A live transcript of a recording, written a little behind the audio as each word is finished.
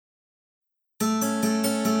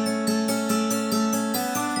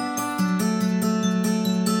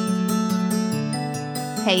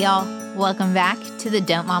Hey y'all, welcome back to the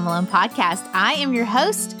Don't Mom Alone podcast. I am your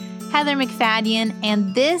host, Heather McFadden,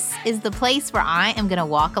 and this is the place where I am going to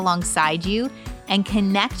walk alongside you and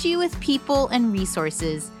connect you with people and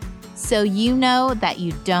resources so you know that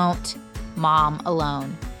you don't mom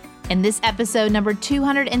alone. In this episode number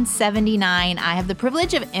 279, I have the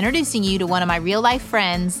privilege of introducing you to one of my real life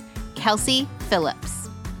friends, Kelsey Phillips.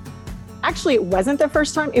 Actually, it wasn't the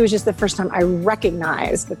first time. It was just the first time I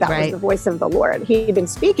recognized that was the voice of the Lord. He had been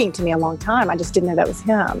speaking to me a long time. I just didn't know that was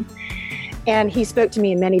him. And he spoke to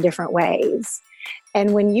me in many different ways.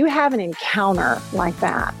 And when you have an encounter like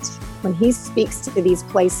that, when he speaks to these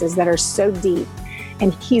places that are so deep,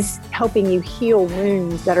 and he's helping you heal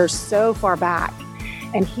wounds that are so far back,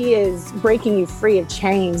 and he is breaking you free of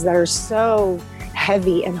chains that are so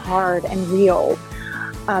heavy and hard and real,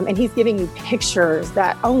 and he's giving you pictures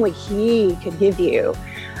that only he could give you,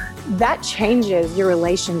 that changes your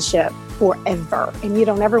relationship forever. And you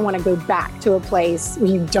don't ever want to go back to a place where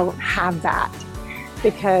you don't have that.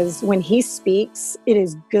 Because when he speaks, it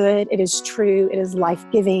is good, it is true, it is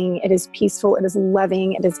life-giving, it is peaceful, it is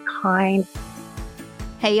loving, it is kind.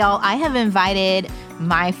 Hey y'all, I have invited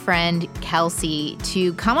my friend Kelsey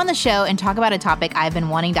to come on the show and talk about a topic I've been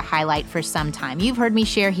wanting to highlight for some time. You've heard me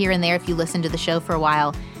share here and there, if you listen to the show for a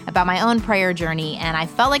while, about my own prayer journey, and I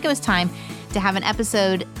felt like it was time to have an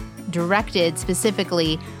episode directed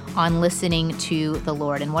specifically on listening to the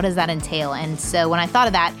Lord and what does that entail. And so when I thought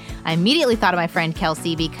of that, I immediately thought of my friend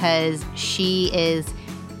Kelsey because she is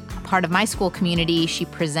part of my school community. She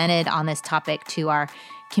presented on this topic to our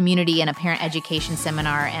community in a parent education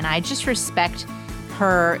seminar, and I just respect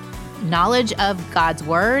her knowledge of God's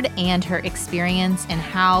word and her experience and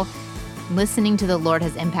how listening to the Lord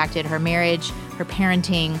has impacted her marriage, her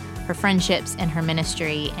parenting, her friendships, and her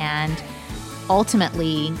ministry. And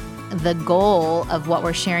ultimately, the goal of what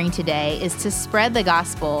we're sharing today is to spread the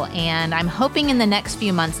gospel. And I'm hoping in the next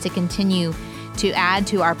few months to continue to add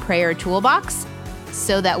to our prayer toolbox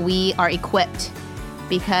so that we are equipped,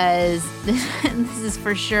 because this is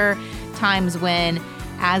for sure times when,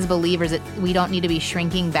 as believers, we don't need to be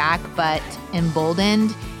shrinking back, but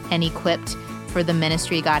emboldened and equipped for the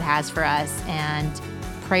ministry God has for us. And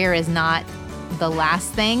prayer is not the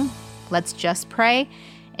last thing. Let's just pray.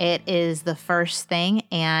 It is the first thing.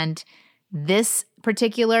 And this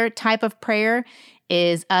particular type of prayer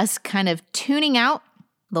is us kind of tuning out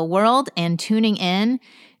the world and tuning in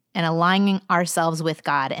and aligning ourselves with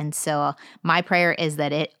God. And so my prayer is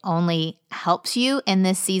that it only helps you in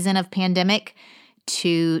this season of pandemic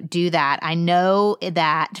to do that. I know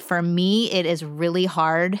that for me, it is really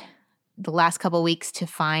hard the last couple of weeks to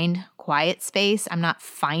find quiet space. I'm not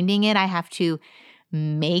finding it. I have to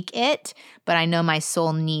make it, but I know my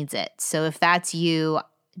soul needs it. So if that's you,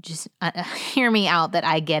 just hear me out that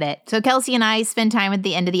I get it. So Kelsey and I spend time at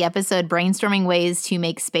the end of the episode brainstorming ways to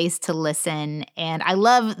make space to listen. And I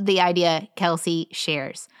love the idea Kelsey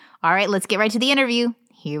shares. All right, let's get right to the interview.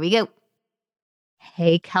 Here we go.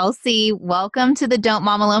 Hey, Kelsey, welcome to the Don't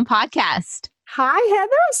Mom Alone podcast. Hi,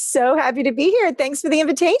 Heather. I'm so happy to be here. Thanks for the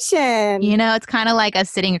invitation. You know, it's kind of like us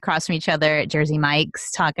sitting across from each other at Jersey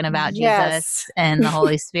Mike's talking about Jesus and the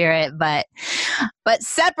Holy Spirit, but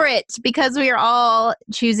separate, because we are all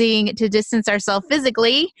choosing to distance ourselves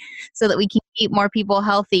physically so that we can keep more people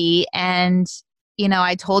healthy. And, you know,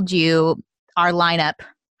 I told you our lineup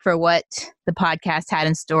for what the podcast had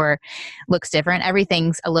in store looks different.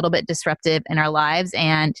 Everything's a little bit disruptive in our lives.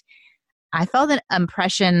 And I felt an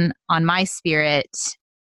impression on my spirit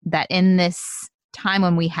that in this time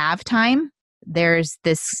when we have time, there's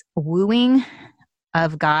this wooing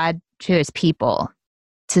of God to his people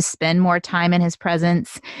to spend more time in his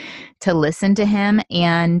presence, to listen to him.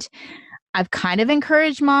 And I've kind of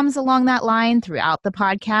encouraged moms along that line throughout the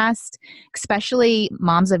podcast, especially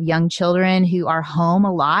moms of young children who are home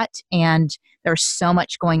a lot and there's so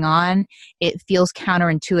much going on. It feels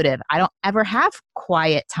counterintuitive. I don't ever have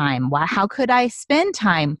quiet time. How could I spend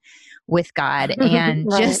time with God? And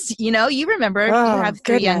right. Just, you know, you remember you have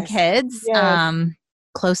three young kids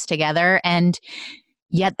close together. And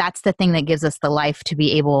yet that's the thing that gives us the life to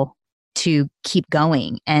be able to keep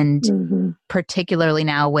going. And particularly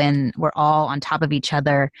now when we're all on top of each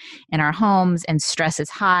other in our homes and stress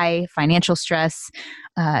is high, financial stress,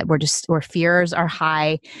 where fears are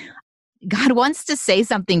high. God wants to say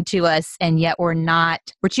something to us, and yet we're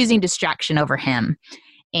choosing distraction over him.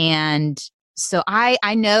 And so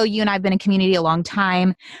I know you and I have been in community a long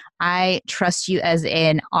time. I trust you as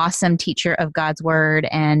an awesome teacher of God's word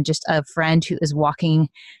and just a friend who is walking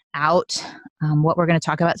out what we're going to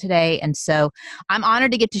talk about today. And so I'm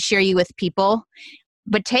honored to get to share you with people.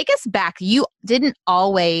 But take us back. You didn't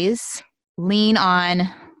always lean on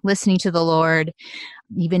listening to the Lord,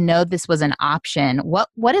 even know this was an option. What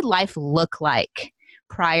did life look like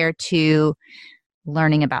prior to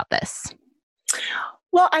learning about this?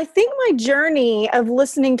 Well, I think my journey of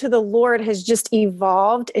listening to the Lord has just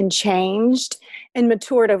evolved and changed and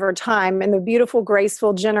matured over time in the beautiful,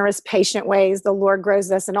 graceful, generous, patient ways the Lord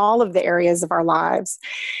grows us in all of the areas of our lives.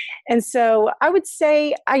 And so I would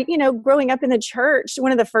say, growing up in the church,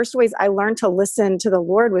 one of the first ways I learned to listen to the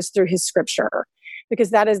Lord was through his scripture,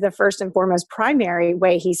 because that is the first and foremost primary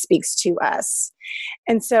way he speaks to us.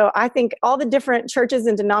 And so I think all the different churches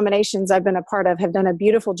and denominations I've been a part of have done a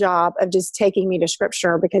beautiful job of just taking me to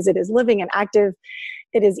scripture, because it is living and active,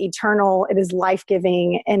 it is eternal, it is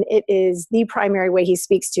life-giving, and it is the primary way he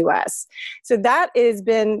speaks to us. So that has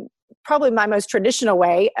been probably my most traditional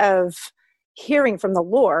way of hearing from the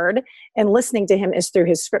Lord and listening to him, is through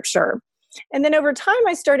his scripture. And then over time,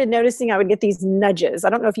 I started noticing I would get these nudges. I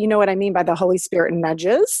don't know if you know what I mean by the Holy Spirit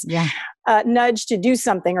nudges. Yeah. Nudge to do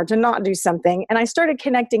something or to not do something. And I started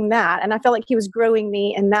connecting that. And I felt like he was growing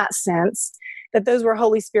me in that sense, that those were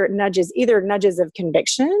Holy Spirit nudges, either nudges of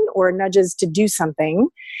conviction or nudges to do something.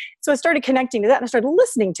 So I started connecting to that, and I started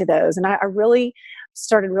listening to those. And I really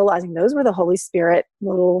started realizing those were the Holy Spirit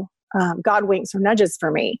little God winks or nudges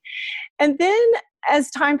for me. And then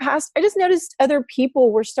as time passed, I just noticed other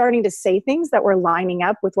people were starting to say things that were lining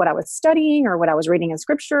up with what I was studying or what I was reading in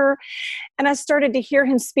scripture. And I started to hear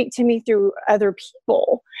him speak to me through other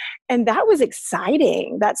people. And that was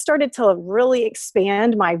exciting. That started to really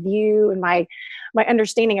expand my view and my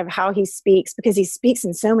understanding of how he speaks, because he speaks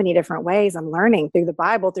in so many different ways. I'm learning through the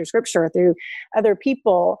Bible, through scripture, through other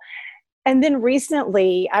people. And then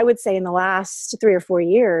recently, I would say in the last 3 or 4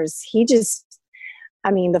 years,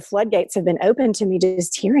 the floodgates have been open to me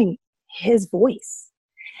just hearing his voice.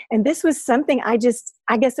 And this was something I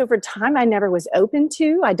guess over time, I never was open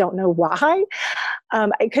to. I don't know why.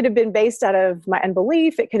 It could have been based out of my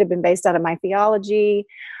unbelief. It could have been based out of my theology.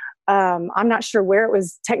 I'm not sure where it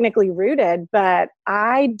was technically rooted, but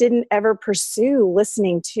I didn't ever pursue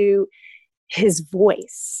listening to his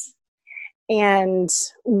voice. And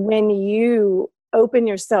when you open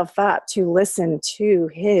yourself up to listen to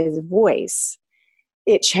his voice,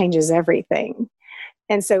 it changes everything.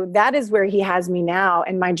 And so that is where he has me now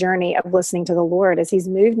in my journey of listening to the Lord, as he's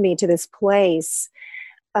moved me to this place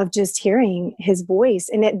of just hearing his voice.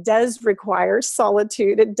 And it does require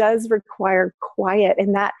solitude. It does require quiet.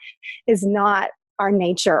 And that is not our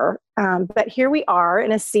nature. But here we are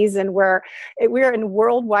in a season where we're in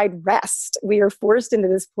worldwide rest. We are forced into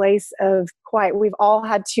this place of quiet. We've all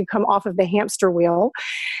had to come off of the hamster wheel.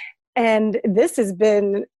 And this has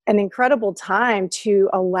been an incredible time to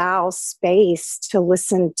allow space to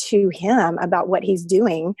listen to him about what he's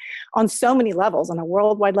doing on so many levels, on a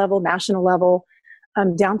worldwide level, national level,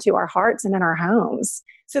 down to our hearts and in our homes.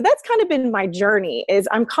 So that's kind of been my journey, is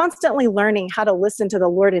I'm constantly learning how to listen to the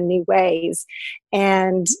Lord in new ways.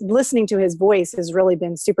 And listening to his voice has really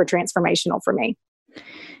been super transformational for me.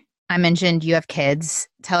 I mentioned you have kids.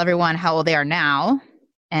 Tell everyone how old they are now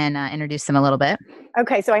and introduce them a little bit.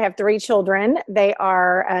 Okay, so I have 3 children. They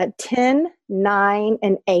are 10, 9,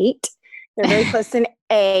 and 8. They're very close in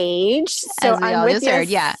age. So I'm with your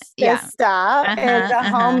sister and the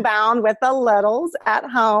homebound with the littles at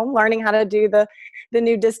home, learning how to do the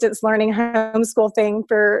new distance learning homeschool thing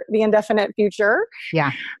for the indefinite future.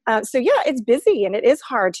 Yeah. It's busy, and it is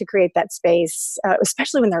hard to create that space,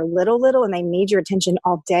 especially when they're little and they need your attention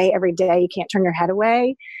all day, every day. You can't turn your head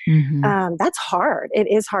away. Mm-hmm. That's hard. It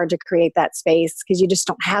is hard to create that space because you just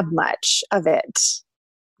don't have much of it.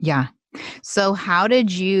 Yeah. So how did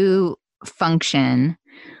you function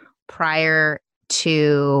prior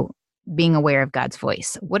to being aware of God's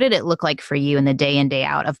voice? What did it look like for you in the day in, day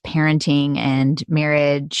out of parenting and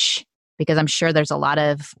marriage? Because I'm sure there's a lot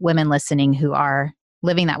of women listening who are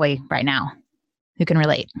living that way right now, who can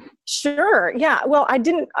relate. Sure. Yeah. Well,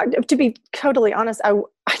 to be totally honest, I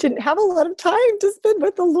didn't have a lot of time to spend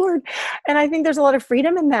with the Lord. And I think there's a lot of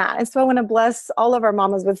freedom in that. And so I want to bless all of our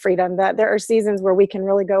mamas with freedom, that there are seasons where we can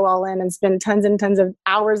really go all in and spend tons and tons of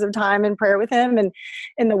hours of time in prayer with him and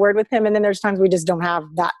in the word with him. And then there's times we just don't have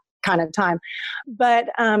that kind of time. But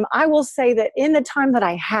I will say that in the time that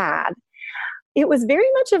I had, it was very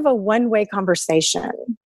much of a one-way conversation.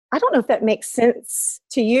 I don't know if that makes sense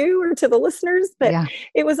to you or to the listeners, but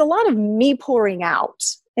It was a lot of me pouring out,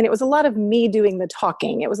 and it was a lot of me doing the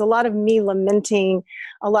talking. It was a lot of me lamenting,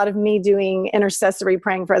 a lot of me doing intercessory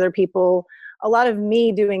praying for other people, a lot of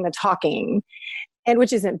me doing the talking. and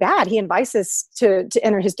which isn't bad. He invites us to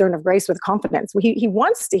enter his throne of grace with confidence. He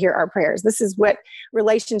wants to hear our prayers. This is what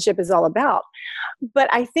relationship is all about. But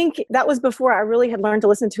I think that was before I really had learned to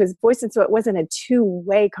listen to his voice. And so it wasn't a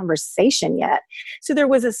two-way conversation yet. So there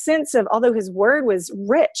was a sense of, although his word was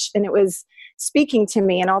rich and it was speaking to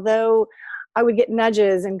me, and although I would get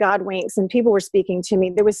nudges and God winks and people were speaking to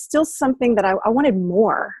me, there was still something that I wanted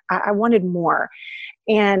more. I wanted more.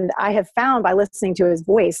 And I have found by listening to his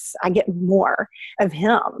voice, I get more of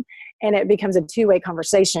him. And it becomes a two-way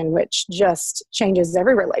conversation, which just changes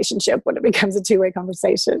every relationship when it becomes a two-way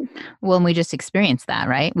conversation. Well, and we just experienced that,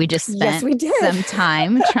 right? We just spent some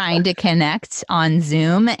time trying to connect on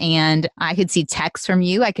Zoom, and I could see texts from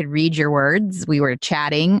you. I could read your words. We were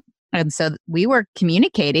chatting. And so we were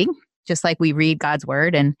communicating just like we read God's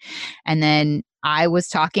word. And then I was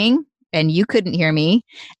talking and you couldn't hear me.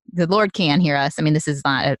 The Lord can hear us. I mean, this is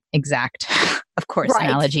not an exact, of course,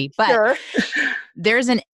 analogy, but there's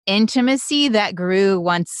an intimacy that grew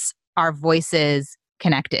once our voices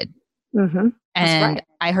connected. Mm-hmm. And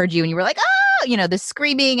I heard you and you were like, oh, the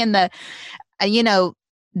screaming and the,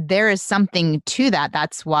 there is something to that.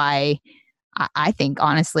 That's why I think,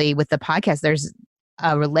 honestly, with the podcast, there's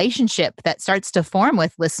a relationship that starts to form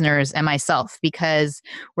with listeners and myself because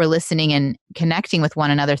we're listening and connecting with one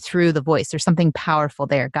another through the voice. There's something powerful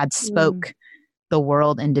there. God spoke the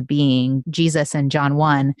world into being. Jesus in John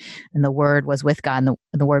 1, and the Word was with God, and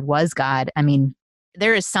the Word was God. I mean,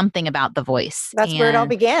 there is something about the voice. That's where it all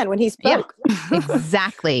began, when he spoke. Yeah,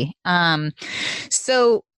 exactly.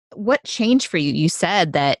 So what changed for you? You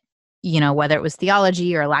said that, whether it was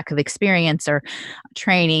theology or a lack of experience or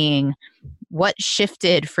training, what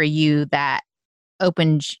shifted for you that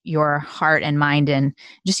opened your heart and mind and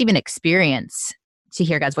just even experience to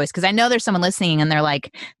hear God's voice? Because I know there's someone listening and they're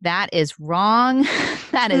like, that is wrong.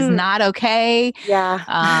 That is not okay.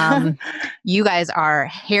 Yeah. You guys are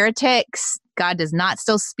heretics. God does not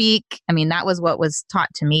still speak. I mean, that was what was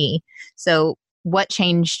taught to me. So what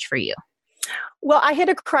changed for you? Well, I hit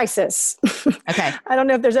a crisis. Okay. I don't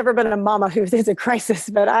know if there's ever been a mama who hits a crisis,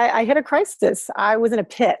 but I hit a crisis. I was in a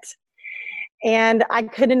pit. And I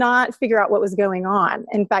could not figure out what was going on.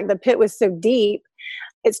 In fact, the pit was so deep,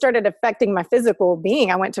 it started affecting my physical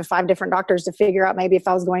being. I went to 5 different doctors to figure out maybe if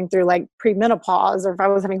I was going through like premenopause or if I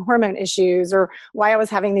was having hormone issues or why I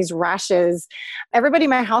was having these rashes. Everybody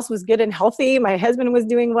in my house was good and healthy. My husband was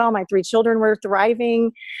doing well. My 3 children were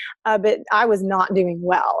thriving, but I was not doing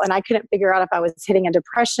well. And I couldn't figure out if I was hitting a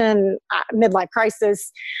depression, midlife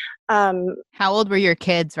crisis. How old were your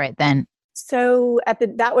kids right then? So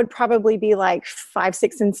that would probably be like 5,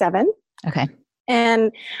 6, and 7. Okay.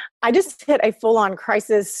 And I just hit a full-on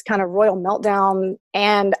crisis, kind of royal meltdown,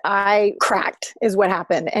 and I cracked is what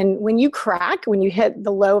happened. And when you crack, when you hit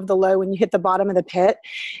the low of the low, when you hit the bottom of the pit,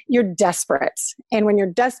 you're desperate. And when you're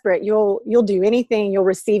desperate, you'll do anything, you'll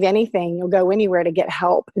receive anything, you'll go anywhere to get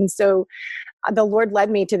help. And so the Lord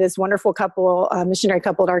led me to this wonderful couple, missionary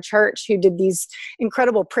couple at our church who did these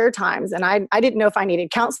incredible prayer times. And I didn't know if I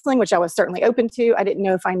needed counseling, which I was certainly open to. I didn't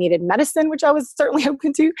know if I needed medicine, which I was certainly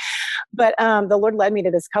open to. But the Lord led me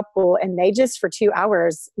to this couple, and they just for 2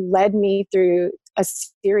 hours led me through a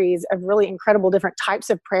series of really incredible different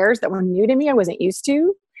types of prayers that were new to me. I wasn't used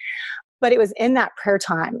to. But it was in that prayer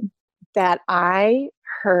time that I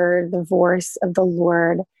heard the voice of the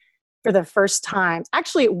Lord for the first time.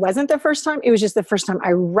 Actually, it wasn't the first time. It was just the first time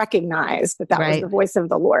I recognized that was the voice of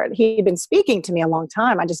the Lord. He had been speaking to me a long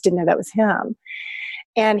time. I just didn't know that was him.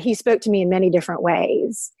 And he spoke to me in many different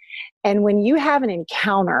ways. And when you have an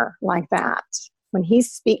encounter like that, when he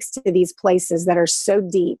speaks to these places that are so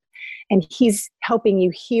deep and he's helping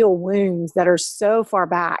you heal wounds that are so far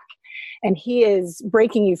back, and he is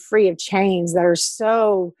breaking you free of chains that are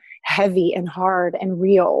so heavy and hard and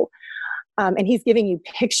real, and he's giving you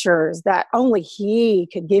pictures that only he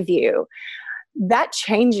could give you, that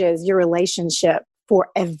changes your relationship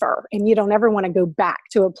forever. And you don't ever want to go back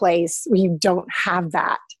to a place where you don't have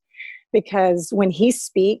that. Because when he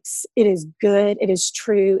speaks, it is good, it is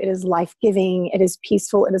true, it is life-giving, it is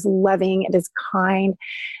peaceful, it is loving, it is kind.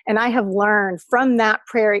 And I have learned from that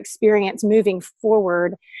prayer experience moving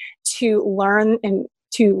forward to learn and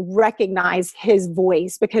to recognize his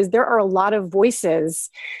voice, because there are a lot of voices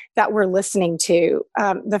that we're listening to.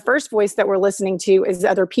 The first voice that we're listening to is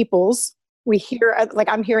other people's. We hear, like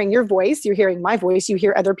I'm hearing your voice, you're hearing my voice, you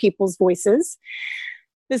hear other people's voices.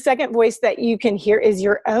 The second voice that you can hear is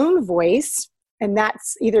your own voice, and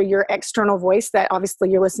that's either your external voice that obviously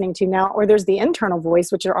you're listening to now, or there's the internal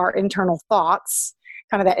voice, which are our internal thoughts,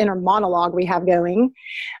 kind of that inner monologue we have going.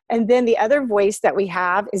 And then the other voice that we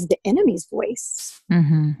have is the enemy's voice.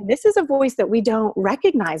 Mm-hmm. This is a voice that we don't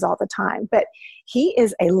recognize all the time, but he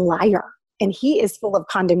is a liar. And he is full of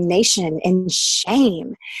condemnation and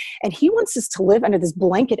shame. And he wants us to live under this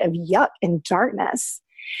blanket of yuck and darkness.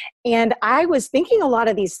 And I was thinking a lot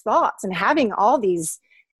of these thoughts and having all these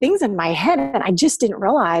things in my head, and I just didn't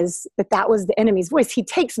realize that that was the enemy's voice. He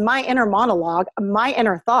takes my inner monologue, my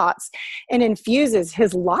inner thoughts, and infuses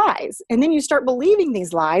his lies. And then you start believing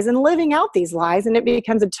these lies and living out these lies, and it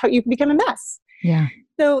becomes you become a mess. Yeah.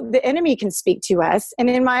 So the enemy can speak to us. And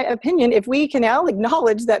in my opinion, if we can all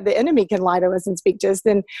acknowledge that the enemy can lie to us and speak to us,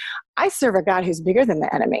 then I serve a God who's bigger than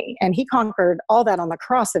the enemy. And he conquered all that on the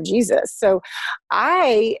cross of Jesus. So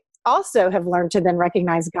I also have learned to then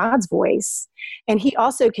recognize God's voice. And he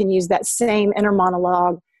also can use that same inner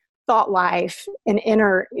monologue, thought life, and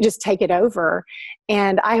just take it over.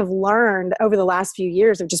 And I have learned over the last few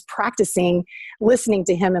years of just practicing listening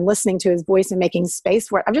to him and listening to his voice and making space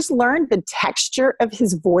for it. I've just learned the texture of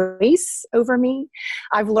his voice over me.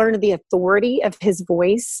 I've learned the authority of his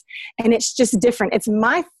voice, and it's just different. It's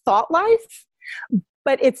my thought life,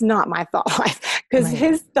 but it's not my thought life, because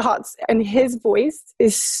his thoughts and his voice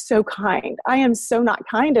is so kind. I am so not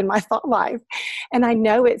kind in my thought life. And I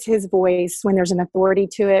know it's his voice when there's an authority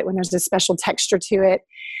to it, when there's a special texture to it,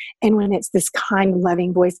 and when it's this kind,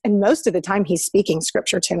 loving voice. And most of the time he's speaking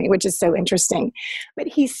scripture to me, which is so interesting. But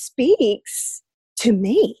he speaks to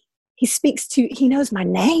me. He knows my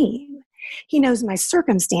name. He knows my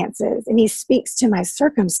circumstances, and he speaks to my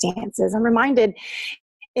circumstances. I'm reminded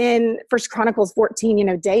in 1 Chronicles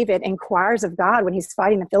 14, David inquires of God when he's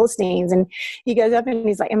fighting the Philistines, and he goes up and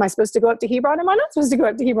he's like, am I supposed to go up to Hebron? Am I not supposed to go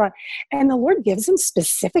up to Hebron? And the Lord gives him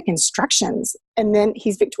specific instructions, and then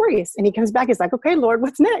he's victorious. And he comes back, he's like, okay, Lord,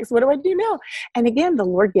 what's next? What do I do now? And again, the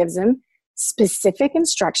Lord gives him specific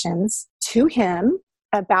instructions to him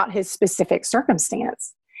about his specific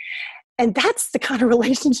circumstance. And that's the kind of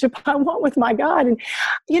relationship I want with my God. And,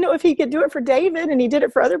 if he could do it for David, and he did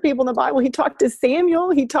it for other people in the Bible, he talked to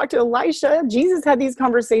Samuel, he talked to Elisha, Jesus had these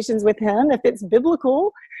conversations with him, if it's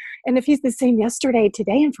biblical, and if he's the same yesterday,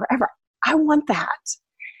 today, and forever. I want that.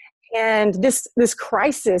 And this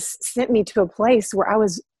crisis sent me to a place where I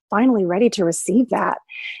was finally ready to receive that.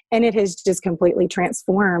 And it has just completely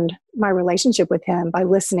transformed my relationship with him by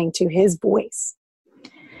listening to his voice.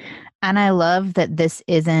 And I love that this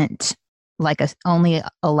isn't only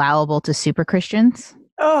allowable to super Christians.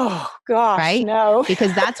 Oh gosh, right? No.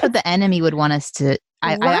 Because that's what the enemy would want us to.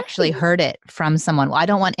 I actually heard it from someone. Well, I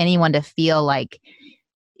don't want anyone to feel like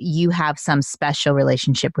you have some special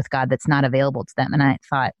relationship with God that's not available to them. And I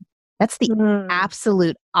thought, that's the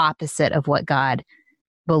absolute opposite of what God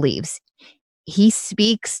believes. He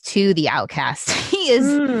speaks to the outcast. He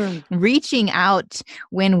is reaching out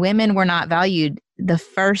when women were not valued. The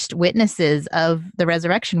first witnesses of the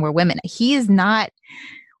resurrection were women. He is not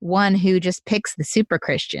one who just picks the super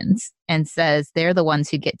Christians and says they're the ones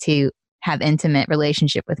who get to have intimate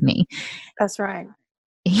relationship with me. That's right.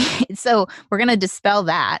 So we're going to dispel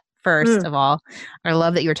that first of all. I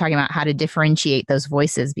love that you were talking about how to differentiate those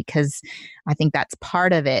voices, because I think that's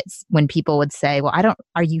part of it. When people would say, well,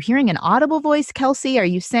 are you hearing an audible voice, Kelsey? Are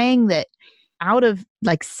you saying that out of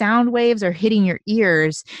sound waves are hitting your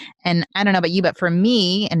ears? And I don't know about you, but for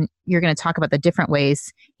me, and you're going to talk about the different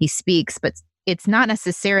ways he speaks, but it's not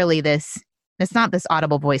necessarily it's not this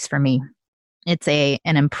audible voice for me. It's an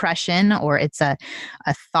impression, or it's a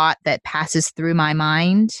thought that passes through my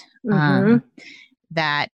mind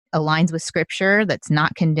that aligns with scripture, that's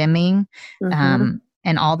not condemning,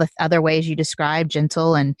 and all the other ways you describe,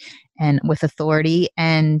 gentle and with authority.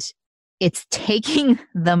 And it's taking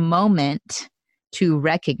the moment to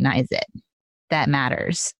recognize it that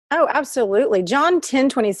matters. Oh, absolutely. John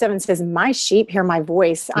 10:27 says, my sheep hear my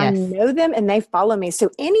voice. Yes. I know them and they follow me. So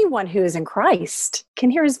anyone who is in Christ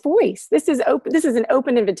can hear his voice. This is an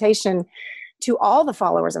open invitation to all the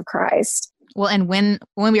followers of Christ. Well, and when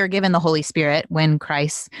we were given the Holy Spirit, when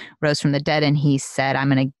Christ rose from the dead and he said, I'm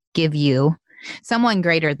going to give you someone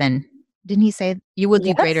greater than, didn't he say, you will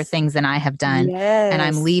do greater things than I have done? Yes. And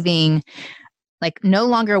I'm leaving, no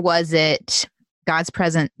longer was it God's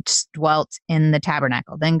presence dwelt in the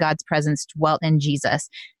tabernacle. Then God's presence dwelt in Jesus.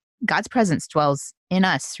 God's presence dwells in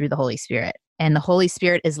us through the Holy Spirit. And the Holy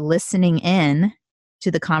Spirit is listening in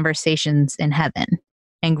to the conversations in heaven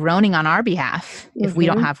and groaning on our behalf if we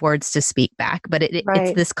don't have words to speak back. But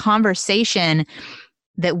it's this conversation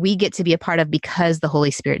that we get to be a part of because the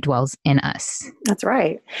Holy Spirit dwells in us. That's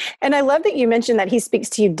right. And I love that you mentioned that he speaks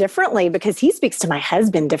to you differently, because he speaks to my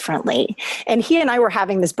husband differently. And he and I were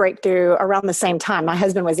having this breakthrough around the same time. My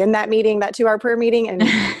husband was in that meeting, that 2-hour prayer meeting, and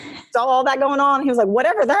saw all that going on. He was like,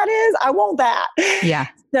 whatever that is, I want that. Yeah.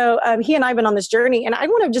 So he and I have been on this journey, and I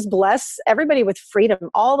want to just bless everybody with freedom,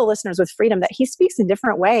 all the listeners with freedom, that he speaks in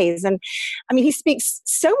different ways. And I mean, he speaks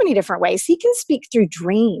so many different ways. He can speak through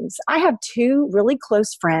dreams. I have 2 really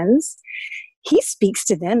close friends. He speaks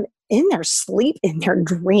to them in their sleep, in their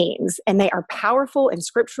dreams, and they are powerful and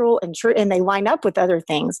scriptural and true, and they line up with other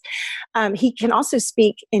things. He can also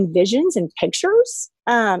speak in visions and pictures.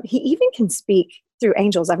 He even can speak through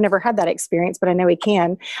angels. I've never had that experience, but I know he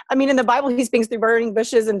can. I mean, in the Bible, he speaks through burning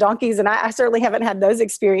bushes and donkeys, and I certainly haven't had those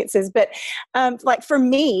experiences. But like for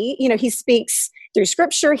me, he speaks through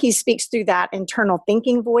scripture. He speaks through that internal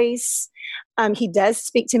thinking voice. He does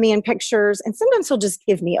speak to me in pictures, and sometimes he'll just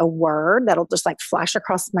give me a word that'll just like flash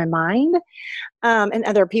across my mind, and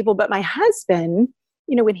other people. But my husband,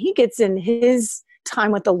 when he gets in his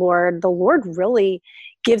time with the Lord really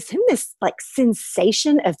gives him this like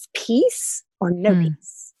sensation of peace or no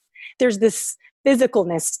peace. There's this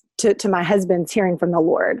physicalness to my husband's hearing from the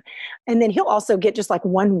Lord. And then he'll also get just like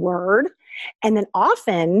one word. And then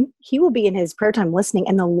often he will be in his prayer time listening,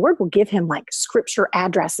 and the Lord will give him like scripture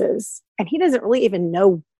addresses. And he doesn't really even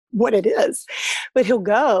know what it is, but he'll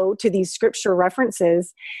go to these scripture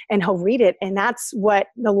references and he'll read it. And that's what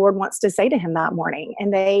the Lord wants to say to him that morning.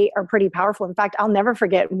 And they are pretty powerful. In fact, I'll never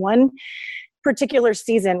forget one particular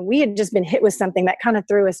season. We had just been hit with something that kind of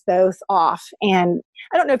threw us both off. And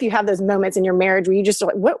I don't know if you have those moments in your marriage where you just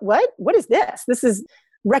are like, what is this? This is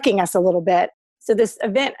wrecking us a little bit. So this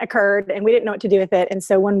event occurred and we didn't know what to do with it. And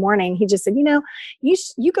so one morning he just said,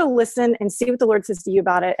 you go listen and see what the Lord says to you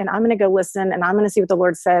about it. And I'm going to go listen and I'm going to see what the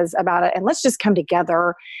Lord says about it. And let's just come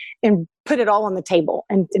together and put it all on the table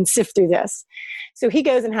and sift through this. So he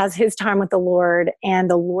goes and has his time with the Lord, and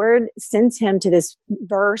the Lord sends him to this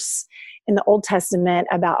verse in the Old Testament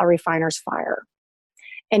about a refiner's fire.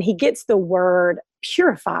 And he gets the word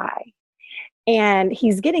purify. And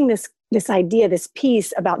he's getting this idea, this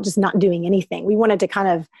piece about just not doing anything. We wanted to kind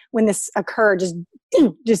of, when this occurred,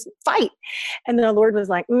 just fight. And the Lord was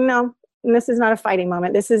like, no, this is not a fighting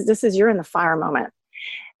moment. This is you're in the fire moment.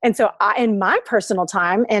 And so in my personal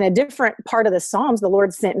time, in a different part of the Psalms, the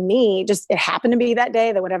Lord sent me, it happened to be that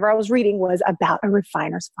day that whatever I was reading was about a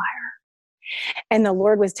refiner's fire. And the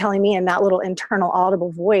Lord was telling me in that little internal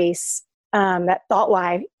audible voice, that thought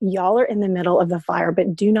life, y'all are in the middle of the fire,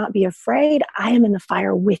 but do not be afraid. I am in the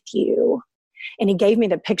fire with you. And he gave me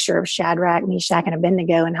the picture of Shadrach, Meshach, and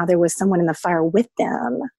Abednego and how there was someone in the fire with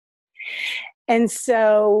them. And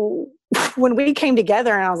so when we came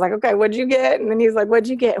together and I was like, okay, what'd you get? And then he was like, what'd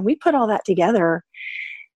you get? And we put all that together.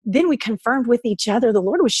 Then we confirmed with each other, the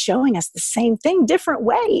Lord was showing us the same thing, different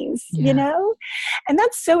ways, And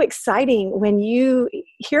that's so exciting when you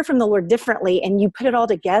hear from the Lord differently and you put it all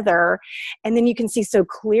together, and then you can see so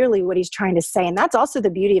clearly what he's trying to say. And that's also the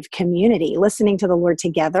beauty of community, listening to the Lord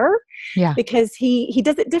together, because he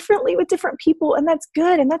does it differently with different people, and that's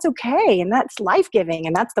good, and that's okay, and that's life-giving,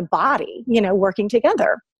 and that's the body, working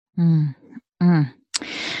together. I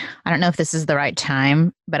don't know if this is the right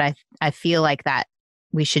time, but I feel like that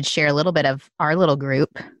we should share a little bit of our little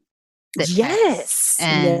group. Yes.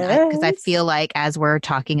 And because I feel like as we're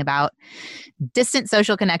talking about distant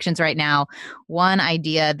social connections right now, one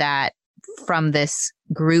idea that from this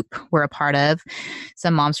group we're a part of,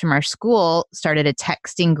 some moms from our school started a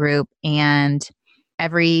texting group, and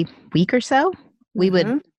every week or so, we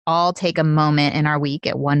would all take a moment in our week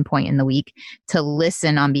at one point in the week to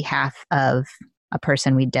listen on behalf of a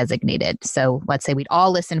person we designated. So let's say we'd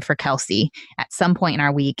all listen for Kelsey at some point in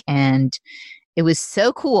our week. And it was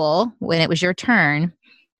so cool when it was your turn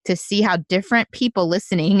to see how different people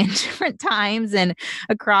listening at different times and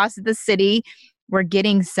across the city were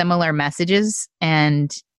getting similar messages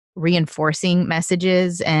and reinforcing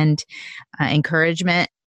messages and encouragement.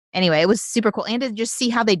 Anyway, it was super cool. And to just see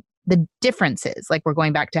how the differences, like we're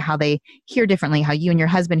going back to how they hear differently, how you and your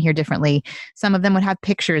husband hear differently. Some of them would have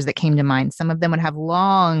pictures that came to mind. Some of them would have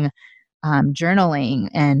long journaling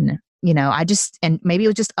and, and maybe it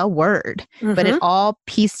was just a word, but it all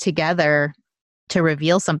pieced together to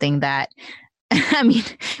reveal something that,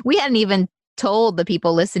 we hadn't even told the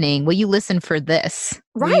people listening, will you listen for this?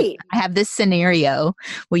 Right. I have this scenario.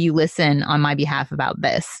 Will you listen on my behalf about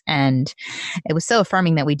this? And it was so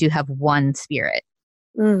affirming that we do have one spirit.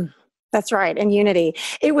 That's right. And unity.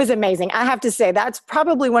 It was amazing. I have to say, that's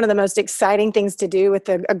probably one of the most exciting things to do with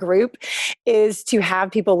a group is to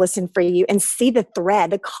have people listen for you and see the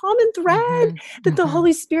thread, the common thread that the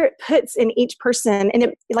Holy Spirit puts in each person. And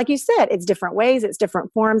it, like you said, it's different ways, it's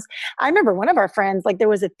different forms. I remember one of our friends, like there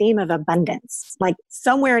was a theme of abundance, like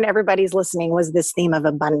somewhere in everybody's listening was this theme of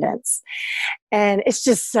abundance. And it's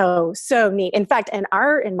just so, so neat. In fact, in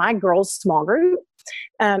my girls' small group,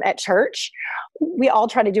 at church, we all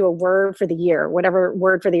try to do a word for the year, whatever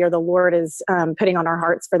word for the year the Lord is putting on our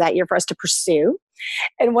hearts for that year for us to pursue.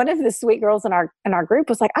 And one of the sweet girls in our group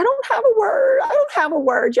was like, I don't have a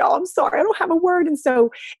word, y'all. I'm sorry. I don't have a word. And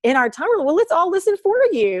so in our time, we're like, well, let's all listen for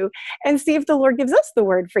you and see if the Lord gives us the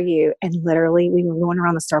word for you. And literally we were going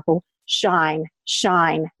around the circle, shine,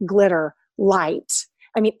 glitter, light.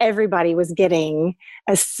 I mean, everybody was getting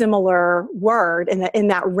a similar word in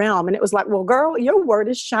that realm. And it was like, well, girl, your word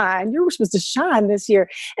is shine. You were supposed to shine this year.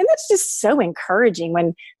 And that's just so encouraging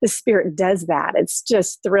when the Spirit does that. It's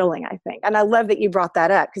just thrilling, I think. And I love that you brought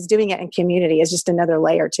that up because doing it in community is just another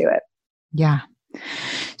layer to it. Yeah.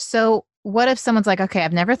 So what if someone's like, okay,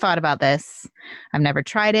 I've never thought about this. I've never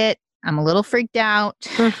tried it. I'm a little freaked out.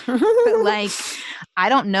 Like, I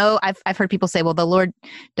don't know. I've heard people say, well, the Lord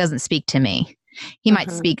doesn't speak to me. He might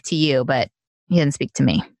speak to you, but he didn't speak to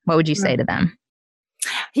me. What would you say to them?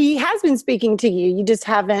 He has been speaking to you. You just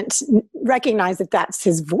haven't recognized that that's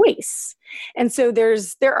his voice. And so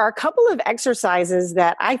there are a couple of exercises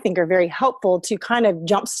that I think are very helpful to kind of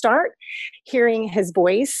jumpstart hearing his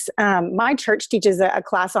voice. My church teaches a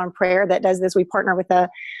class on prayer that does this. We partner with a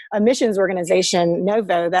missions organization,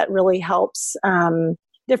 Novo, that really helps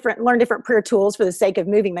learn different prayer tools for the sake of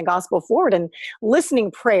moving the gospel forward. And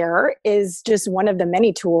listening prayer is just one of the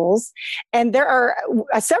many tools. And there are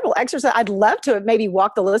several exercises. I'd love to maybe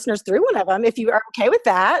walk the listeners through one of them if you are okay with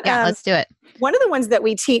that. Yeah, let's do it. One of the ones that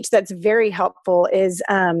we teach that's very helpful is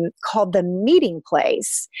called the meeting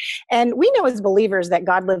place. And we know as believers that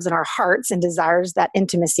God lives in our hearts and desires that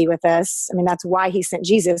intimacy with us. I mean, that's why he sent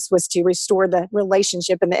Jesus, was to restore the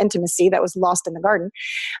relationship and the intimacy that was lost in the garden.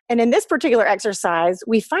 And in this particular exercise,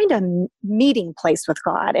 we find a meeting place with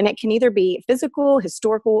God. And it can either be physical,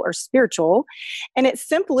 historical, or spiritual. And it's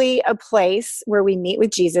simply a place where we meet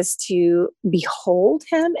with Jesus to behold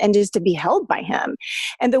him and just to be held by him.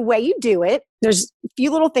 And the way you do it, there's a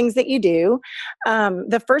few little things that you do.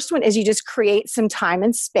 The first one is you just create some time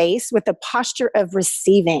and space with the posture of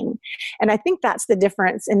receiving. And I think that's the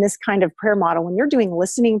difference in this kind of prayer model. When you're doing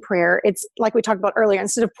listening prayer, it's like we talked about earlier,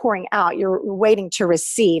 instead of pouring out, you're waiting to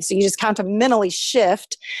receive. So you just kind of mentally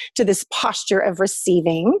shift to this posture of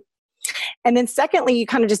receiving. And then secondly, you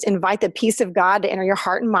kind of just invite the peace of God to enter your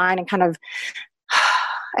heart and mind and kind of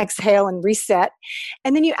exhale and reset.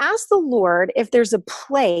 And then you ask the Lord if there's a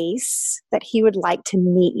place that he would like to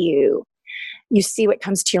meet you. You see what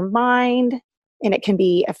comes to your mind, and it can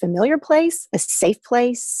be a familiar place, a safe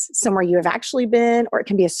place, somewhere you have actually been, or it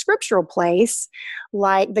can be a scriptural place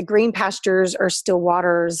like the green pastures or still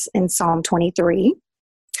waters in Psalm 23.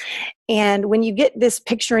 And when you get this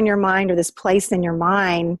picture in your mind or this place in your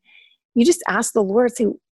mind, you just ask the Lord, say,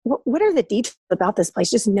 what are the details about this place?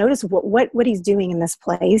 Just notice what he's doing in this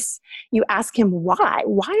place. You ask him, why?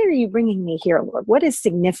 Why are you bringing me here, Lord? What is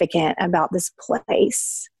significant about this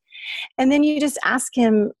place? And then you just ask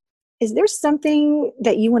him, is there something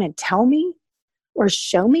that you want to tell me or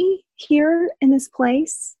show me here in this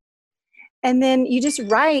place? And then you just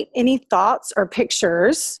write any thoughts or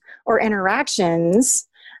pictures or interactions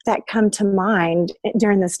that come to mind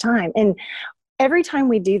during this time. And every time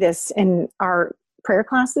we do this in our prayer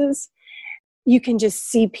classes, you can just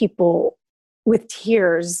see people with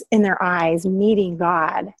tears in their eyes meeting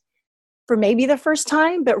God for maybe the first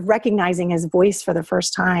time, but recognizing his voice for the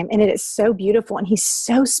first time. And it is so beautiful. And he's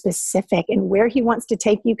so specific in where he wants to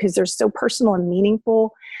take you because they're so personal and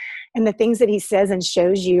meaningful. And the things that he says and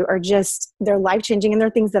shows you are just, they're life-changing, and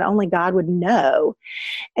they're things that only God would know.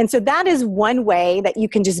 And so that is one way that you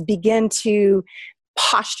can just begin to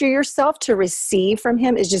posture yourself to receive from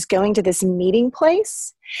him, is just going to this meeting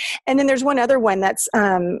place. And then there's one other one that's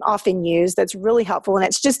often used that's really helpful, and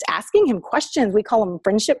it's just asking him questions. We call them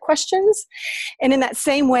friendship questions. And in that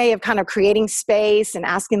same way of kind of creating space and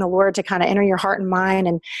asking the Lord to kind of enter your heart and mind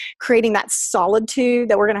and creating that solitude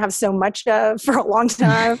that we're going to have so much of for a long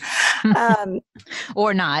time.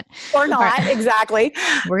 Or not. Exactly.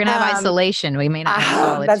 We're going to have isolation. We may not have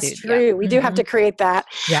solitude. That's true. Yeah. We do have to create that.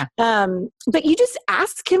 Yeah. But you just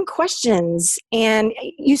ask him questions, and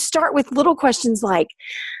you start with little questions like,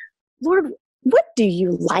 Lord, what do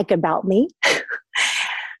you like about me?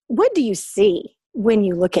 What do you see when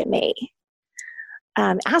you look at me?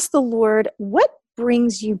 Ask the Lord, what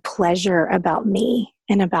brings you pleasure about me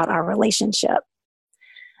and about our relationship?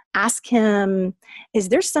 Ask him, is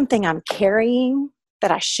there something I'm carrying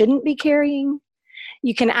that I shouldn't be carrying?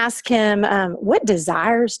 You can ask him, what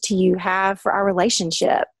desires do you have for our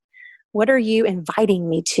relationship? What are you inviting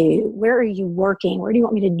me to? Where are you working? Where do you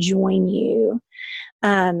want me to join you?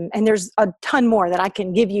 And there's a ton more that I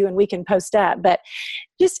can give you and we can post up. But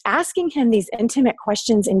just asking him these intimate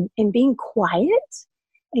questions and being quiet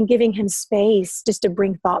and giving him space just to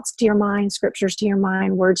bring thoughts to your mind, scriptures to your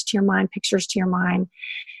mind, words to your mind, pictures to your mind,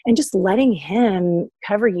 and just letting him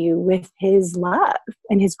cover you with his love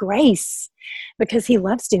and his grace, because he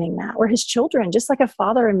loves doing that. We're his children, just like a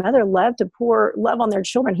father and mother love to pour love on their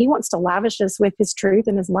children. He wants to lavish us with his truth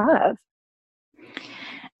and his love.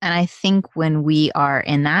 And I think when we are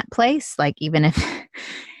in that place, like even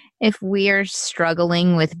if we are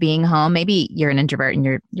struggling with being home, maybe you're an introvert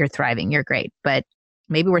and you're thriving, you're great, but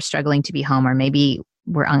maybe we're struggling to be home, or maybe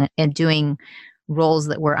we're doing roles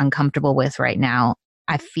that we're uncomfortable with right now.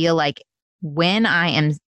 I feel like when I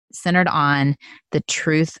am centered on the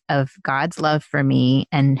truth of God's love for me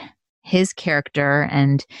and his character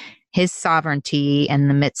and his sovereignty in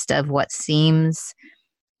the midst of what seems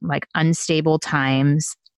like unstable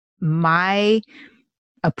times, my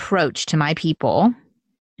approach to my people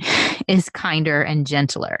is kinder and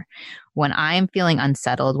gentler. When I am feeling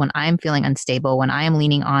unsettled, when I am feeling unstable, when I am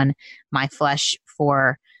leaning on my flesh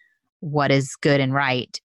for what is good and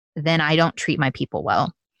right, then I don't treat my people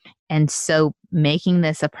well. And so making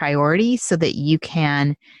this a priority so that you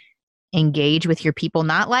can engage with your people,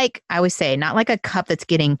 not like, I always say, not like a cup that's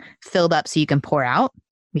getting filled up so you can pour out,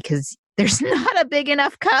 because there's not a big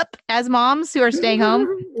enough cup as moms who are staying home.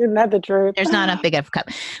 Isn't that the truth? There's not enough big enough cup,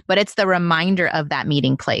 but it's the reminder of that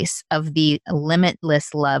meeting place, of the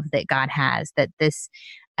limitless love that God has, that this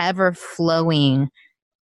ever flowing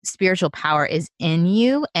spiritual power is in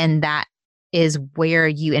you. And that is where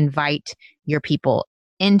you invite your people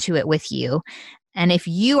into it with you. And if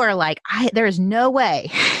you are like, there's no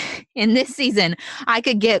way in this season I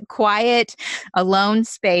could get quiet, alone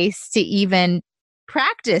space to even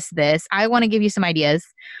practice this, I want to give you some ideas.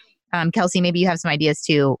 Kelsey, maybe you have some ideas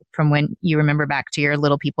too from when you remember back to your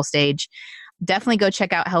little people stage. Definitely go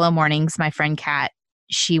check out Hello Mornings. My friend Kat,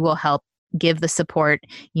 she will help give the support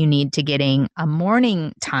you need to getting a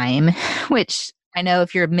morning time, which I know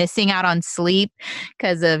if you're missing out on sleep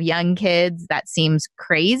because of young kids, that seems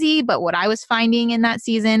crazy. But what I was finding in that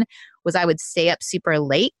season was I would stay up super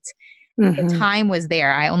late. Mm-hmm. The time was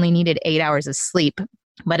there. I only needed 8 hours of sleep,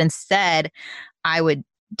 but instead I would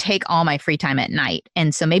take all my free time at night.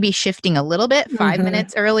 And so maybe shifting a little bit, 5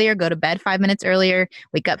 minutes earlier, go to bed 5 minutes earlier,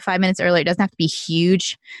 wake up 5 minutes earlier. It doesn't have to be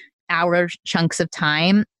huge hour chunks of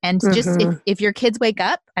time. And just if your kids wake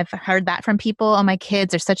up, I've heard that from people. Oh, my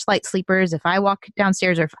kids are such light sleepers. If I walk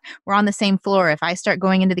downstairs or if we're on the same floor, if I start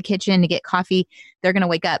going into the kitchen to get coffee, they're going to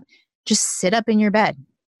wake up. Just sit up in your bed.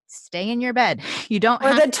 Stay in your bed. You don't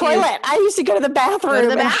have to. Or the toilet. I used to go to the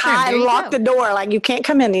bathroom and lock the door. Like, you can't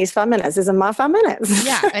come in these 5 minutes. This is my 5 minutes.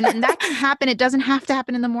 Yeah. And that can happen. It doesn't have to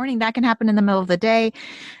happen in the morning. That can happen in the middle of the day.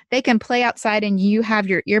 They can play outside and you have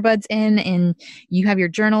your earbuds in and you have your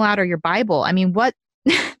journal out or your Bible. I mean, that's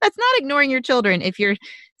not ignoring your children if you're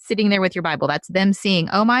sitting there with your Bible. That's them seeing,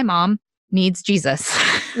 oh, my mom needs Jesus.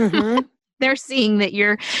 Mm-hmm. They're seeing that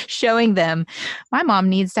you're showing them, my mom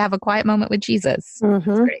needs to have a quiet moment with Jesus. Mm-hmm.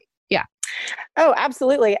 That's great. Yeah. Oh,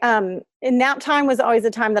 absolutely. And nap time was always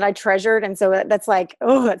a time that I treasured. And so that's like,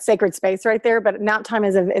 that's sacred space right there. But nap time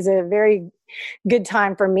is a very good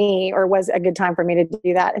time for me, or was a good time for me to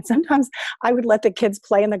do that. And sometimes I would let the kids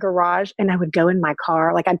play in the garage and I would go in my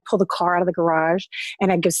car. Like, I'd pull the car out of the garage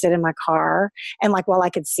and I'd go sit in my car. And like, while I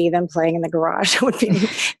could see them playing in the garage, I would be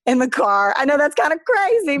in the car. I know that's kind of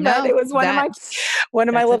crazy, but it was one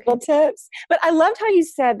of my little tips. But I loved how you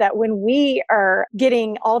said that when we are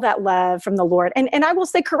getting all that love from the Lord, and I will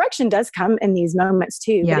say correction does come in these moments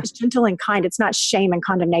too, but it's gentle and kind. It's not shame and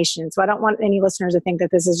condemnation. So I don't want any listeners to think that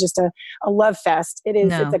this is just a love fest. It is.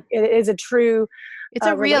 No. It is a true. It's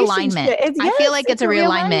a realignment. I feel like it's a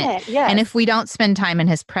realignment. Yes. And if we don't spend time in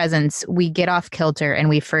his presence, we get off kilter and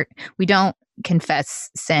we don't confess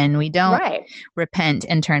sin. We don't repent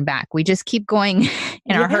and turn back. We just keep going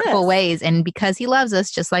in our hurtful ways. And because he loves us,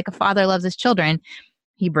 just like a father loves his children,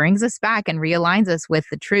 he brings us back and realigns us with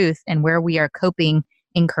the truth and where we are coping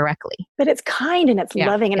incorrectly. But it's kind and it's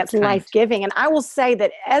loving and it's life-giving. And I will say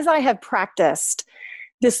that as I have practiced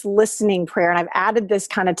this listening prayer, and I've added this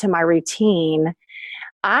kind of to my routine,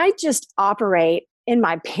 I just operate in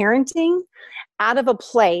my parenting out of a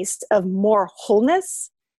place of more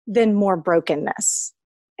wholeness than more brokenness.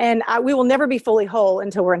 And we will never be fully whole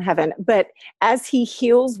until we're in heaven. But as he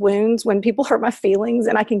heals wounds, when people hurt my feelings,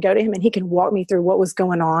 and I can go to him and he can walk me through what was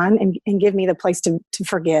going on and give me the place to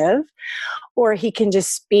forgive, or he can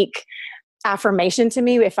just speak affirmation to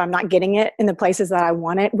me if I'm not getting it in the places that I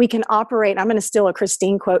want it. We can operate, I'm going to steal a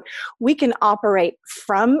Christine quote, we can operate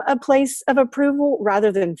from a place of approval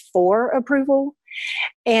rather than for approval.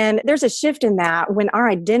 And there's a shift in that when our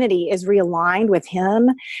identity is realigned with him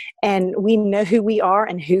and we know who we are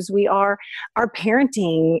and whose we are, our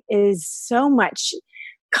parenting is so much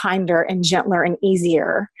kinder and gentler and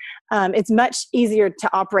easier. It's much easier to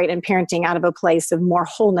operate in parenting out of a place of more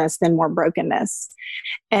wholeness than more brokenness.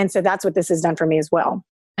 And so that's what this has done for me as well.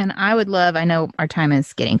 And I would love, I know our time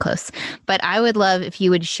is getting close, but I would love if you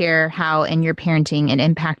would share how in your parenting it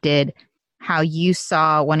impacted how you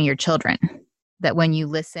saw one of your children, that when you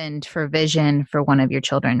listened for vision for one of your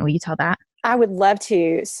children. Will you tell that? I would love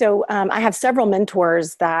to. So I have several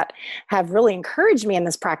mentors that have really encouraged me in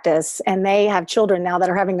this practice, and they have children now that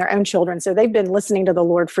are having their own children. So they've been listening to the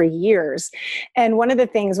Lord for years. And one of the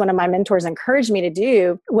things one of my mentors encouraged me to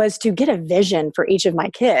do was to get a vision for each of my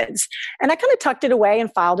kids. And I kind of tucked it away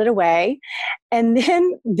and filed it away. And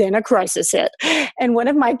then a crisis hit. And one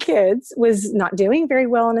of my kids was not doing very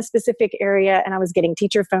well in a specific area. And I was getting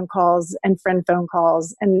teacher phone calls and friend phone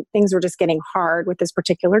calls, and things were just getting hard with this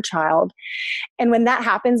particular child. And when that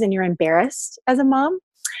happens and you're embarrassed as a mom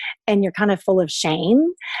and you're kind of full of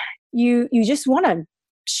shame, you just want to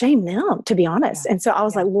shame them, to be honest. And so I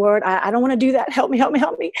was like, Lord, I don't want to do that. Help me, help me,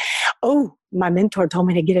 help me. Oh, my mentor told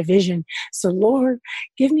me to get a vision. So Lord,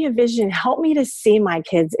 give me a vision. Help me to see my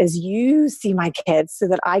kids as you see my kids so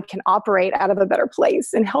that I can operate out of a better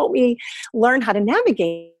place, and help me learn how to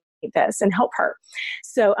navigate this and help her.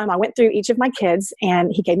 So I went through each of my kids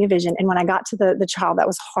and he gave me a vision. And when I got to the child that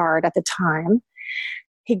was hard at the time,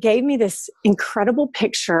 he gave me this incredible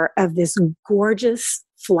picture of this gorgeous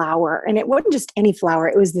flower. And it wasn't just any flower.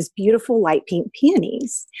 It was this beautiful light pink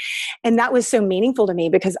peonies. And that was so meaningful to me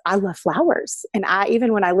because I love flowers. And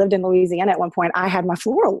even when I lived in Louisiana at one point, I had my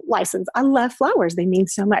floral license. I love flowers. They mean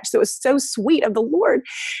so much. So it was so sweet of the Lord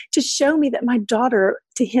to show me that my daughter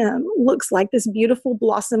to him looks like this beautiful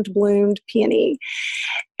blossomed, bloomed peony.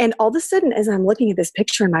 And all of a sudden, as I'm looking at this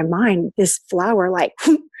picture in my mind, this flower, like,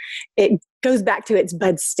 it goes back to its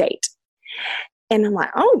bud state. And I'm like,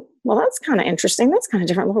 oh, well, that's kind of interesting. That's kind of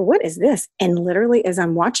different. Lord, what is this? And literally, as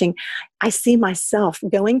I'm watching, I see myself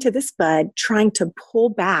going to this bud, trying to pull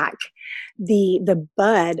back the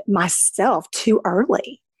bud myself too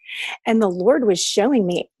early. And the Lord was showing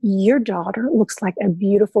me, your daughter looks like a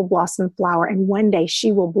beautiful blossom flower, and one day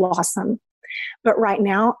she will blossom. But right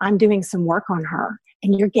now, I'm doing some work on her,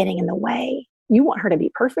 and you're getting in the way. You want her to be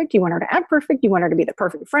perfect. You want her to act perfect. You want her to be the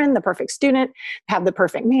perfect friend, the perfect student, have the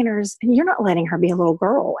perfect manners. And you're not letting her be a little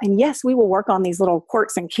girl. And yes, we will work on these little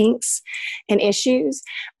quirks and kinks and issues,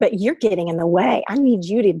 but you're getting in the way. I need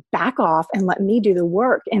you to back off and let me do the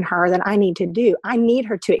work in her that I need to do. I need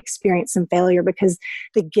her to experience some failure because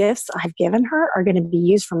the gifts I've given her are going to be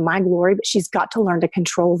used for my glory, but she's got to learn to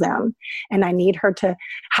control them. And I need her to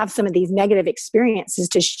have some of these negative experiences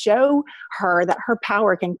to show her that her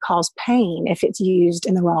power can cause pain if it's used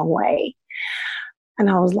in the wrong way.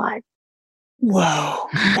 And I was like, whoa,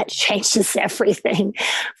 that changes everything.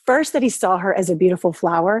 First, that he saw her as a beautiful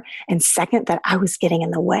flower. And second, that I was getting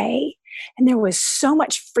in the way. And there was so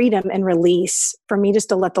much freedom and release for me just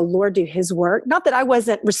to let the Lord do his work. Not that I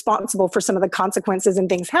wasn't responsible for some of the consequences and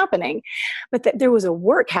things happening, but that there was a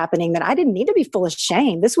work happening that I didn't need to be full of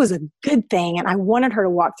shame. This was a good thing. And I wanted her to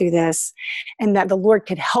walk through this, and that the Lord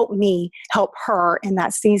could help me help her in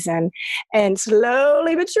that season. And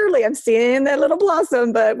slowly but surely, I'm seeing that little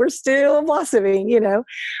blossom, but we're still blossoming, you know.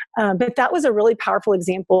 But that was a really powerful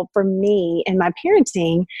example for me in my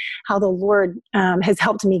parenting, how the Lord has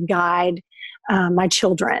helped me guide my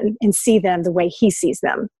children and see them the way he sees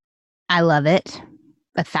them. I love it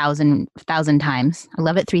 1,000 times. I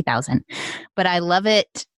love it 3,000. But I love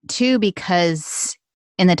it too because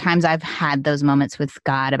in the times I've had those moments with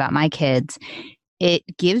God about my kids, it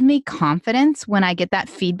gives me confidence when I get that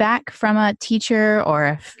feedback from a teacher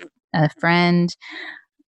or a friend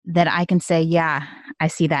that I can say, yeah, I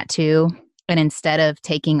see that too. And instead of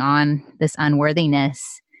taking on this unworthiness,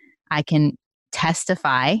 I can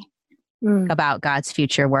testify about God's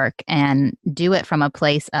future work and do it from a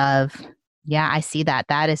place of, yeah, I see that.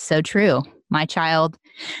 That is so true. My child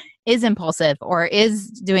is impulsive or is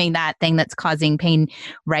doing that thing that's causing pain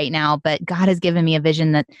right now. But God has given me a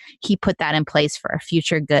vision that He put that in place for our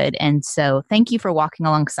future good. And so thank you for walking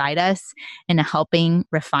alongside us and helping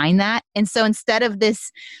refine that. And so instead of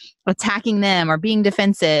this attacking them or being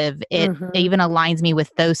defensive, it even aligns me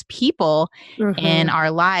with those people in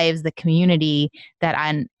our lives, the community that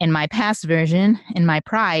in my past version, in my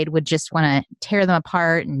pride, would just want to tear them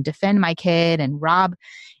apart and defend my kid and rob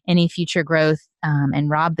any future growth, and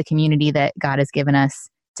rob the community that God has given us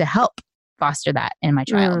to help foster that in my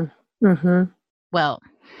child. Well,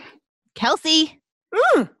 Kelsey,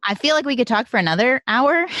 I feel like we could talk for another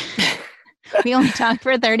hour. We only talked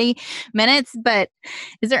for 30 minutes, but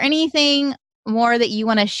is there anything more that you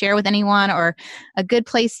want to share with anyone, or a good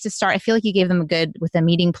place to start? I feel like you gave them with a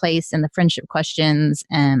meeting place and the friendship questions.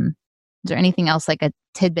 Is there anything else, like a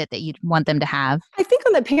tidbit that you'd want them to have? I think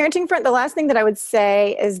on the parenting front, the last thing that I would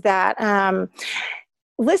say is that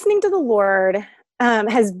listening to the Lord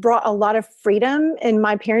has brought a lot of freedom in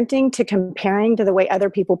my parenting to comparing to the way other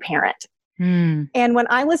people parent. And when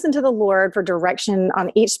I listen to the Lord for direction on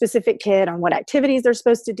each specific kid, on what activities they're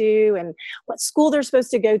supposed to do and what school they're supposed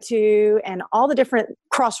to go to, and all the different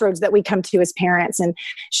crossroads that we come to as parents, and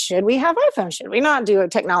should we have iPhone? Should we not do a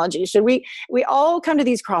technology? Should we all come to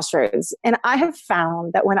these crossroads. And I have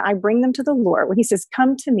found that when I bring them to the Lord, when He says,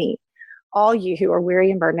 "Come to me, all you who are weary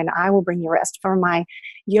and burdened, and I will bring you rest. For my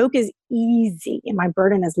yoke is easy and my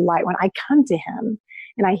burden is light." When I come to Him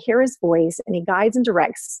and I hear His voice and He guides and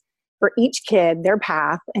directs for each kid their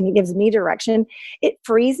path, and He gives me direction, it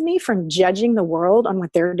frees me from judging the world on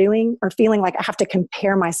what they're doing or feeling like I have to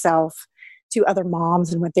compare myself to other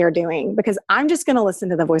moms and what they're doing, because I'm just going to listen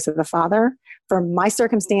to the voice of the Father for my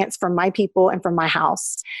circumstance, for my people, and for my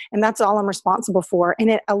house. And that's all I'm responsible for. And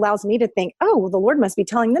it allows me to think, oh, well, the Lord must be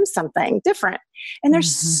telling them something different. And there's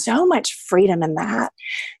so much freedom in that.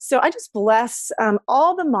 So I just bless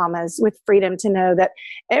all the mamas with freedom to know that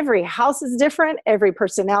every house is different. Every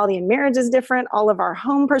personality in marriage is different. All of our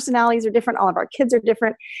home personalities are different. All of our kids are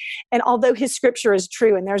different. And although His scripture is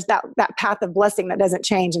true, and there's that path of blessing that doesn't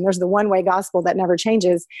change, and there's the one-way gospel that never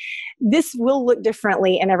changes, this will look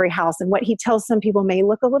differently in every house. And what He tells some people may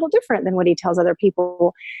look a little different than what He tells other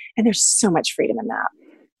people. And there's so much freedom in that.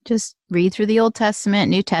 Just read through the Old Testament,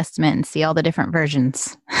 New Testament, and see all the different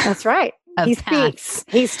versions. That's right. He speaks.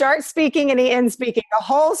 He starts speaking and He ends speaking. The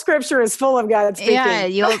whole scripture is full of God speaking. Yeah,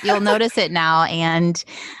 you'll notice it now, and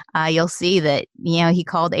you'll see that He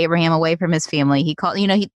called Abraham away from his family.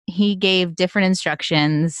 He gave different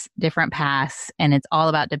instructions, different paths, and it's all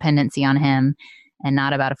about dependency on Him and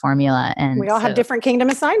not about a formula. And we all have different kingdom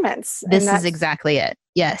assignments. This is exactly it.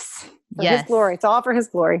 Yes. For His glory. It's all for His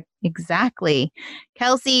glory. Exactly.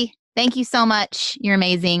 Kelsey, thank you so much. You're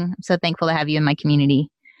amazing. I'm so thankful to have you in my community.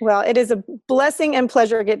 Well, it is a blessing and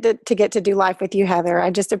pleasure to get to do life with you, Heather.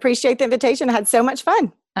 I just appreciate the invitation. I had so much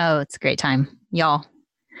fun. Oh, it's a great time. Y'all,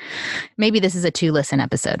 maybe this is a 2-listen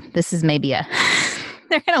episode. This is maybe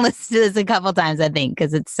they're going to listen to this a couple times, I think,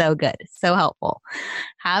 because it's so good. It's so helpful.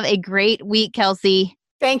 Have a great week, Kelsey.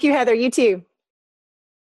 Thank you, Heather. You too.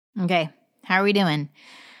 Okay. How are we doing?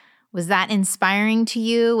 Was that inspiring to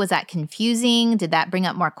you? Was that confusing? Did that bring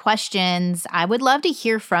up more questions? I would love to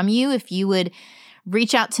hear from you. If you would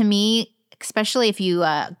reach out to me, especially if you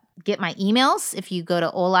get my emails. If you go to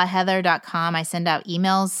holaheather.com, I send out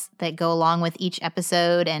emails that go along with each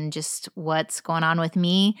episode and just what's going on with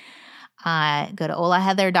me. Go to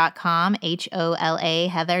holaheather.com, HOLA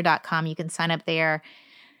heather.com. You can sign up there.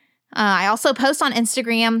 I also post on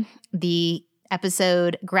Instagram the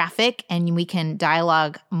episode graphic, and we can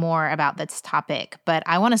dialogue more about this topic. But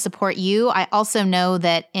I want to support you. I also know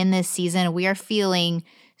that in this season, we are feeling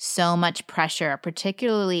so much pressure,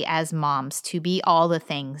 particularly as moms, to be all the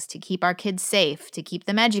things, to keep our kids safe, to keep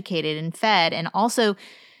them educated and fed, and also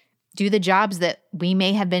do the jobs that we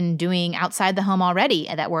may have been doing outside the home already,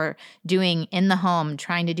 that we're doing in the home,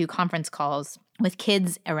 trying to do conference calls with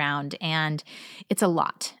kids around. And it's a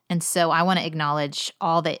lot. And so I want to acknowledge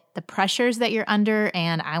all the pressures that you're under,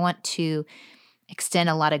 and I want to extend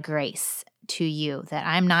a lot of grace to you, that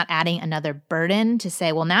I'm not adding another burden to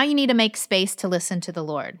say, well, now you need to make space to listen to the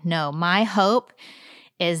Lord. No, my hope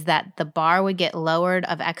is that the bar would get lowered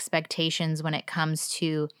of expectations when it comes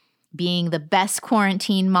to being the best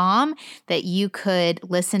quarantine mom, that you could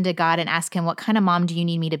listen to God and ask Him, what kind of mom do you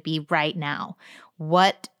need me to be right now?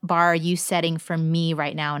 What bar are you setting for me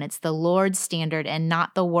right now? And it's the Lord's standard and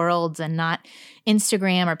not the world's, and not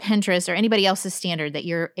Instagram or Pinterest or anybody else's standard, that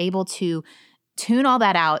you're able to tune all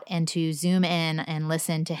that out and to zoom in and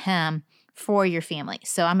listen to Him for your family.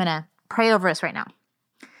 So I'm going to pray over us right now.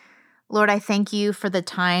 Lord, I thank you for the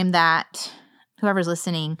time that whoever's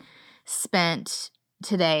listening, spent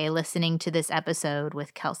today listening to this episode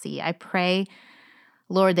with Kelsey. I pray,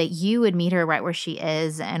 Lord, that you would meet her right where she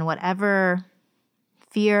is, and whatever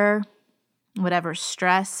fear, whatever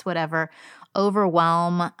stress, whatever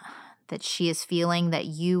overwhelm that she is feeling, that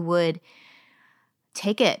you would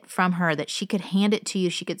take it from her, that she could hand it to you,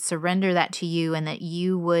 she could surrender that to you, and that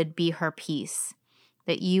you would be her peace,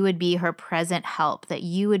 that you would be her present help, that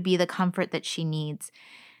you would be the comfort that she needs,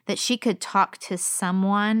 that she could talk to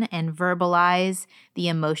someone and verbalize the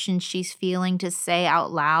emotions she's feeling, to say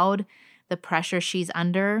out loud the pressure she's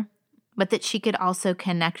under, but that she could also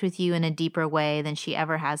connect with you in a deeper way than she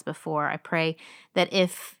ever has before. I pray that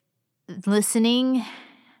if listening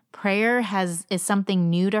prayer is something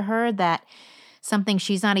new to her, that something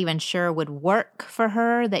she's not even sure would work for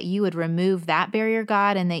her, that you would remove that barrier,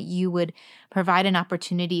 God, and that you would provide an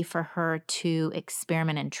opportunity for her to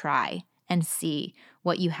experiment and try and see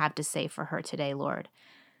what you have to say for her today, Lord.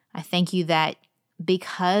 I thank you that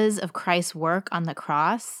because of Christ's work on the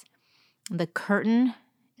cross, the curtain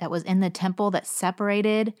that was in the temple that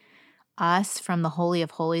separated us from the Holy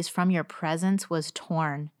of Holies, from your presence, was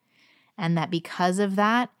torn. And that because of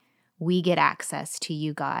that, we get access to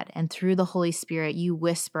you, God. And through the Holy Spirit, you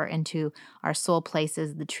whisper into our soul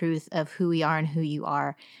places the truth of who we are and who you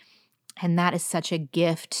are. And that is such a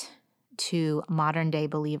gift to modern day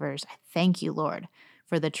believers. I thank you, Lord,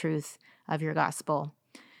 for the truth of your gospel.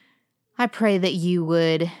 I pray that you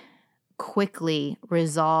would quickly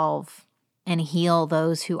resolve and heal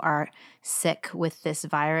those who are sick with this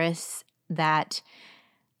virus, that,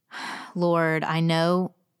 Lord, I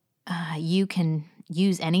know you can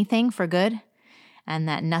use anything for good, and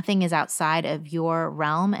that nothing is outside of your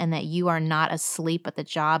realm, and that you are not asleep at the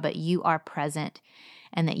job, but you are present,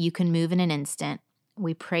 and that you can move in an instant.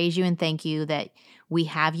 We praise you and thank you that we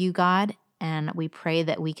have you, God, and we pray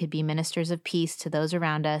that we could be ministers of peace to those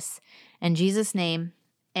around us. In Jesus' name,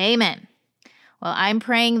 amen. Well, I'm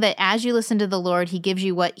praying that as you listen to the Lord, he gives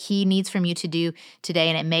you what he needs from you to do today,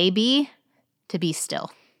 and it may be to be still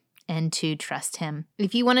and to trust him.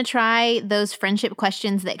 If you want to try those friendship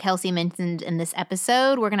questions that Kelsey mentioned in this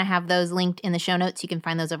episode, we're going to have those linked in the show notes. You can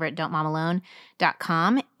find those over at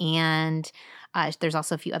don'tmomalone.com. And there's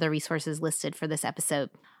also a few other resources listed for this episode.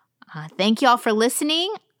 Thank you all for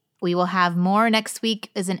listening. We will have more next week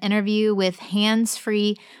as an interview with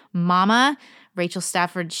Hands-Free Mama, Rachel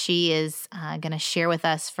Stafford. She is going to share with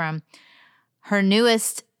us from her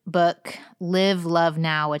newest book, Live, Love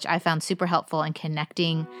Now, which I found super helpful in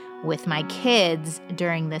connecting with my kids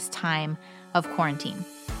during this time of quarantine.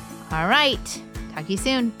 All right. Talk to you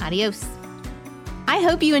soon. Adios. I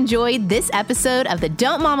hope you enjoyed this episode of the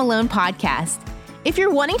Don't Mom Alone podcast. If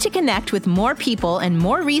you're wanting to connect with more people and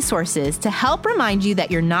more resources to help remind you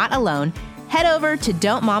that you're not alone, head over to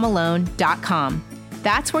don'tmomalone.com.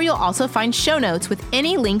 That's where you'll also find show notes with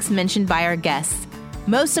any links mentioned by our guests.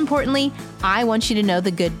 Most importantly, I want you to know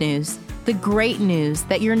the good news, the great news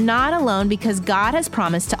that you're not alone because God has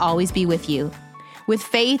promised to always be with you. With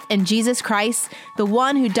faith in Jesus Christ, the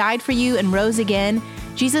one who died for you and rose again,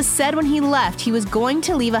 Jesus said when he left, he was going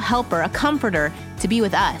to leave a helper, a comforter, to be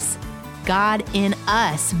with us. God in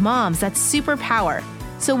us. Moms, that's superpower.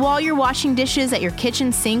 So while you're washing dishes at your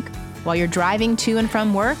kitchen sink, while you're driving to and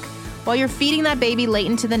from work, while you're feeding that baby late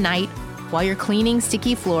into the night, while you're cleaning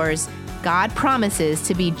sticky floors, God promises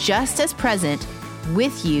to be just as present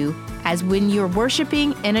with you as when you're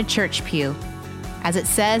worshiping in a church pew. As it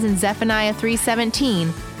says in Zephaniah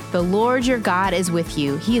 3:17, the Lord your God is with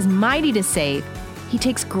you. He is mighty to save. He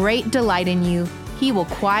takes great delight in you. He will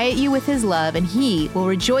quiet you with his love, and he will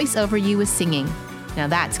rejoice over you with singing. Now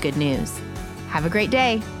that's good news. Have a great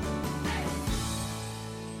day.